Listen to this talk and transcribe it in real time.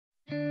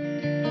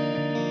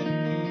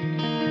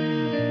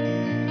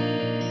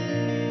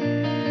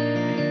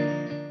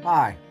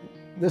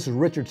This is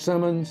Richard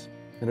Simmons,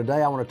 and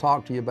today I want to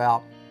talk to you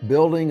about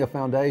building a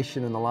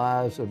foundation in the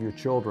lives of your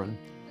children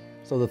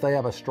so that they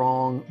have a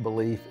strong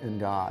belief in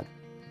God.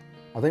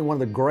 I think one of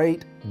the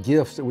great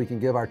gifts that we can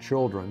give our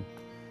children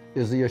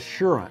is the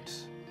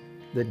assurance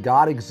that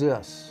God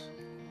exists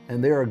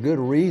and there are good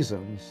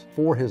reasons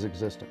for His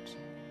existence.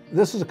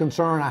 This is a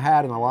concern I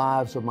had in the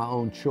lives of my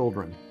own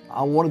children.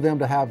 I wanted them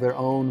to have their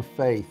own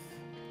faith.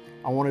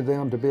 I wanted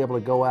them to be able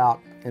to go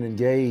out and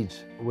engage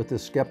with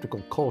this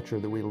skeptical culture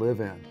that we live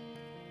in.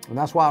 And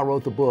that's why I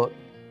wrote the book,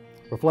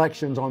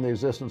 Reflections on the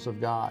Existence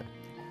of God.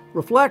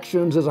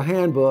 Reflections is a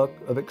handbook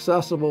of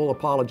accessible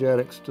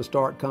apologetics to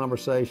start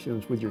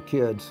conversations with your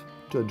kids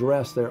to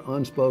address their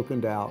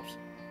unspoken doubts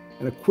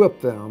and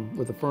equip them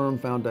with a firm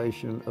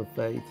foundation of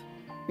faith.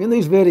 In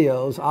these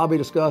videos, I'll be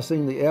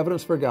discussing the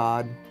evidence for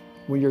God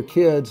when your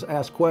kids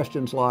ask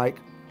questions like,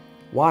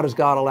 why does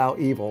God allow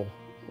evil,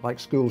 like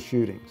school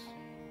shootings?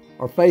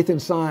 Or faith in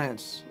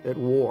science at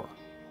war?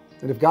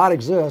 And if God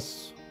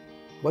exists,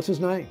 what's His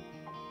name?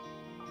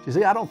 You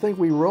see, I don't think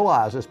we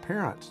realize as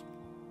parents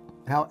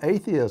how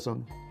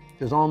atheism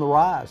is on the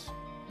rise.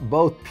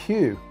 Both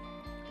Pew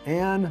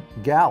and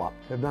Gallup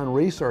have done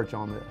research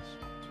on this.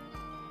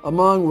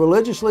 Among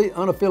religiously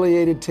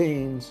unaffiliated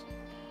teens,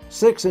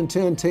 6 in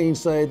 10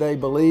 teens say they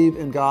believe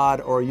in God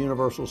or a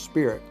universal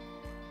spirit,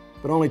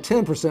 but only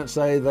 10%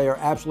 say they are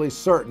absolutely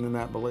certain in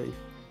that belief.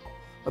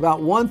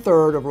 About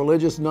 1/3 of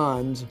religious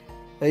nuns,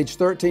 aged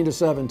 13 to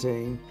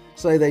 17,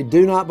 say they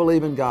do not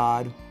believe in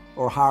God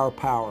or higher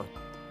power,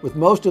 with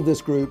most of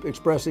this group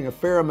expressing a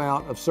fair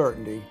amount of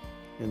certainty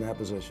in that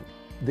position.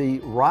 The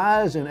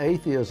rise in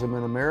atheism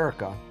in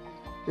America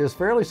is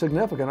fairly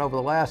significant over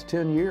the last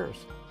 10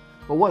 years.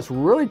 But what's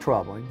really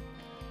troubling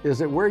is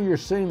that where you're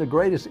seeing the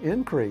greatest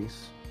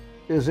increase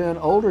is in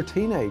older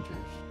teenagers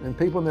and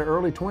people in their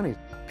early 20s.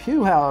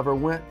 Pew, however,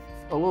 went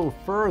a little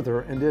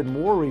further and did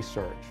more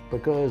research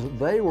because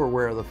they were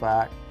aware of the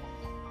fact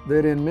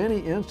that in many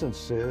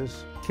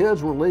instances,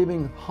 kids were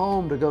leaving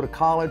home to go to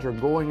college or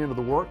going into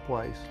the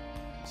workplace.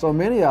 So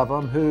many of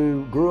them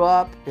who grew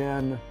up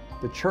in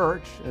the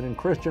church and in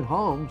Christian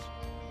homes,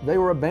 they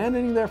were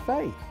abandoning their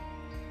faith.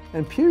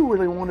 And Pew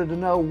really wanted to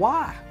know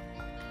why.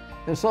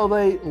 And so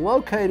they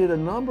located a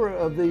number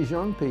of these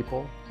young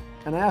people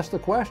and asked the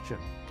question,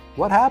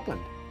 what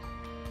happened?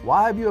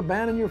 Why have you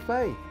abandoned your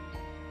faith?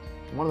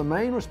 One of the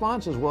main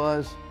responses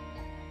was,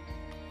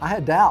 I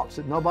had doubts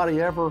that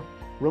nobody ever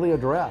really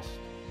addressed.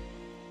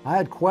 I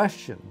had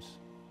questions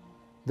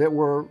that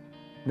were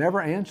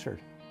never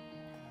answered.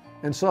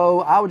 And so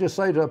I would just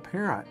say to a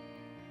parent,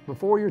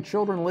 before your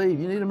children leave,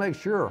 you need to make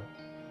sure,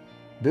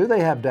 do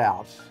they have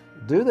doubts?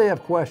 Do they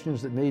have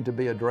questions that need to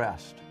be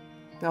addressed?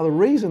 Now, the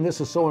reason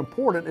this is so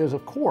important is,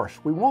 of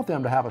course, we want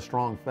them to have a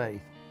strong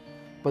faith.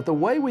 But the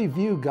way we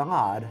view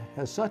God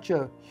has such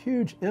a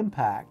huge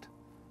impact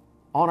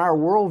on our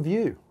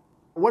worldview.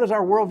 What is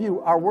our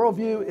worldview? Our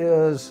worldview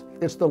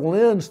it's the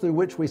lens through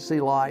which we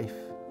see life.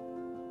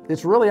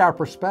 It's really our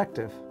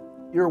perspective.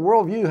 Your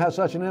worldview has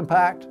such an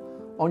impact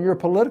on your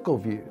political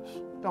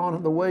views,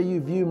 on the way you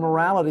view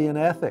morality and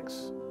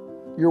ethics.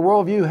 Your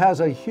worldview has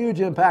a huge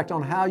impact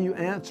on how you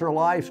answer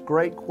life's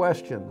great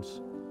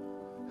questions.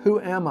 Who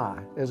am I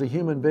as a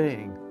human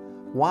being?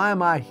 Why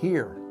am I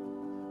here?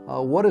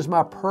 What is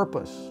my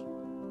purpose?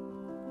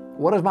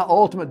 What is my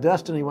ultimate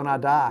destiny when I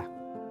die?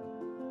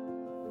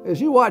 As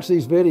you watch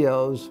these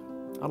videos,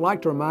 I'd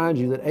like to remind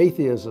you that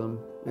atheism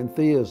and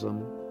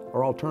theism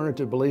are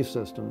alternative belief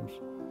systems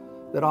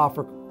that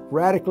offer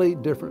radically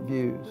different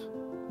views.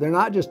 They're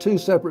not just two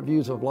separate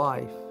views of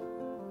life.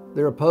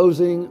 They're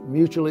opposing,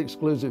 mutually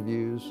exclusive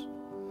views,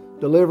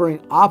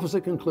 delivering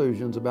opposite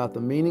conclusions about the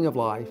meaning of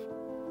life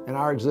and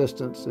our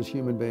existence as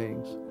human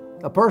beings.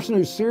 A person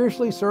who's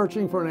seriously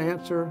searching for an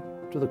answer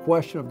to the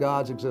question of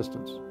God's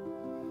existence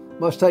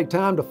must take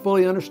time to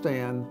fully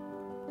understand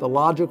the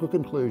logical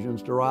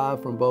conclusions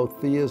derived from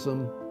both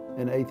theism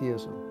and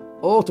atheism.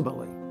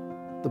 Ultimately,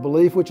 the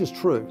belief which is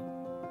true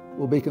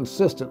will be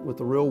consistent with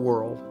the real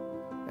world,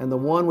 and the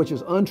one which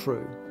is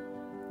untrue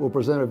will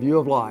present a view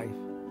of life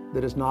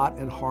that is not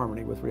in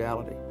harmony with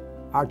reality.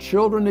 Our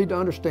children need to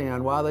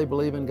understand why they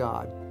believe in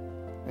God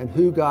and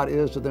who God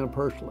is to them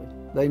personally.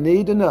 They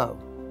need to know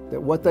that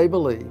what they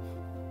believe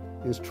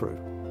is true.